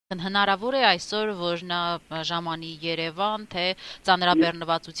Հնարավոր է այսօր, որ նա ժամանի Երևան, թե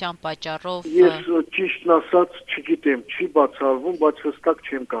ծանրաբեռնվածության պատճառով Ես ճիշտն ասած չգիտեմ, չի բացառվում, բայց հստակ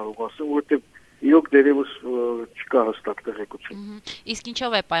չեմ կարող ասեմ, որովհետև իրոք դերևս չկա հստակ տեղեկություն։ Իսկ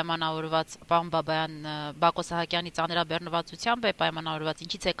ինչով է պայմանավորված պարոն Բաբայան, Բակո Սահակյանի ծանրաբեռնվածությամբ է պայմանավորված,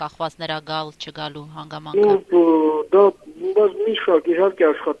 ինչից է կախված նրա գալ չգալու հանգամանքը։ Դա մի շարք իհարկե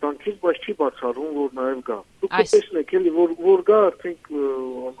աշխատանքից, բայց չի բացառվում, որ նաև գա։ Դուք կտեսնեք էլի, որ գա, արդենք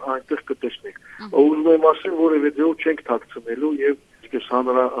այնտեղ կտեսնեք։ Ուզում եմ ասել, որևէ ձեւով չենք թաքցնելու եւ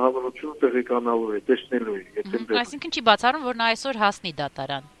հանրությունը տեղեկանալու է, տեսնելու է, եթե դեռ։ Այսինքն չի բացառվում, որ նա այսօր հասնի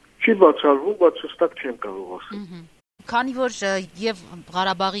դատարան։ Չի բացառվում, բայց հստակ չեմ կարող ասել։ Քանի որ եւ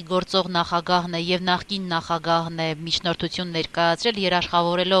Ղարաբաղի գործող նախագահն է եւ նախկին նախագահն է միջնորդություն ներկայացրել,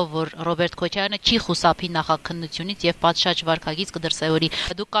 երաշխավորելով, որ Ռոբերտ Քոչարյանը չի խուսափի նախաքննությունից եւ պատշաճ վարքագիծ կդրսեւորի։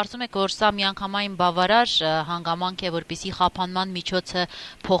 Դուք կարծում եք, որ սա միանգամայն բավարար հանգամանք է, որպեսզի խափանման միջոցը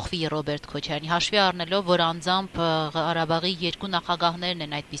փոխվի Ռոբերտ Քոչարյանի, հաշվի առնելով, որ անձամբ Ղարաբաղի երկու նախագահներն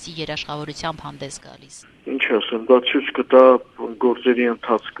են այդպիսի երաշխավորությամբ հանդես գալիս։ Ինչ ասեմ, դա ցույց կտա գործերի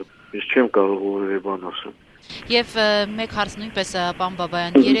ընթացքը։ Ես չեմ կարող որևէ բան ասել։ Եվ մեկ հարց նույնպես պարոն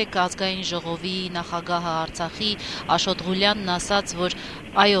Բաբայան, երեք ազգային ժողովի նախագահը Արցախի Աշոտ Ղուլյանն ասաց, որ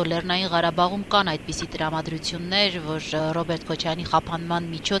այո, Լեռնային Ղարաբաղում կան այդպիսի տրամադրություններ, որ Ռոբերտ Քոչարյանի խափանման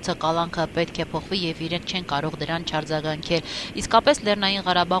միջոցը կալանքը պետք է փոխվի եւ իրենք չեն կարող դրան չարձագանքել։ Իսկապես Լեռնային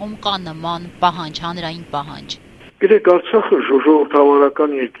Ղարաբաղում կա նման պահանջ, հանրային պահանջ։ Գիտեք, Արցախը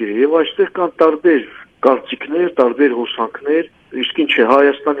ժողովրդավարական երկիր է եւ այստեղ կան տարբեր կարծիքներ, տարբեր հոսանքներ, իսկ ինչ է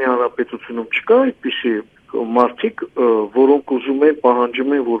Հայաստանի Հանրապետությունում չկա այդպիսի մարդիկ, որոնք ուզում են,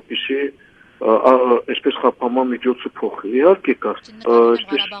 պահանջում են, որպեսզի այսպես խափանման միջոցը փոխվի։ Իհարկե կա։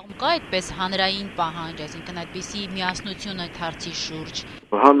 Ղարաբաղում կա այդպես հանրային պահանջ, այսինքն այդպիսի միասնություն այդ հարցի շուրջ։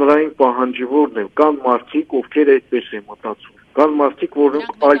 Հանրային պահանջը ո՞րն է։ Կան մարդիկ, ովքեր այդպես են մտածում։ Կան մարդիկ,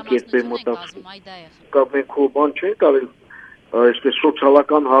 որոնք այլ կերպ են մտածում։ Մենք բան չենք արել, այսպես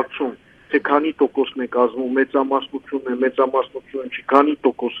սոցիալական հարցում, թե քանի տոկոսն է կազմում, մեծամասնությունն է, մեծամասնությունը չի, քանի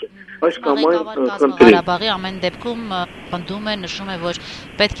տոկոս է։ Այս կամ այն խնդրի։ Ղարաբաղի ամեն դեպքում պնդում է, նշում է, որ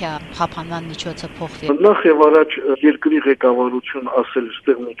պետք է խափանման միջոցը փոխվի։ Նախ եւ առաջ երկրի ղեկավարություն ասել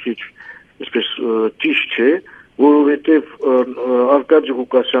այստեղ մի քիչ այսպես ճիշտ չէ, որովհետեւ Արկադի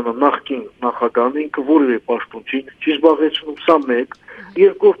Ղուկասյանը նախկին նախագահն ինքը որևէ պաշտոն չի զբաղեցնում, սա մեկ։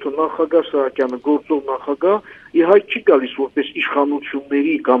 Երկրորդը նախագահ Սահակյանը գործող նախագահ իհայտ չի գալիս որպես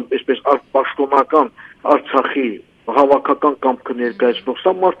իշխանությունների կամ այսպես պաշտոնական Արցախի հավաքական կամքը ներկայացնող,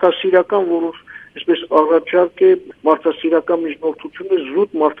 սա մարդասիրական, որոնց այսպես առաջարկ է մարդասիրական միջնորդությունը,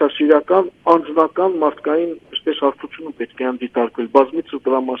 զուտ մարդասիրական անձնական մարդկային այսպես հարթությունը պետք է հանդիտարկվել, բազմիցս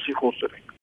դրա մասին խոսել ենք։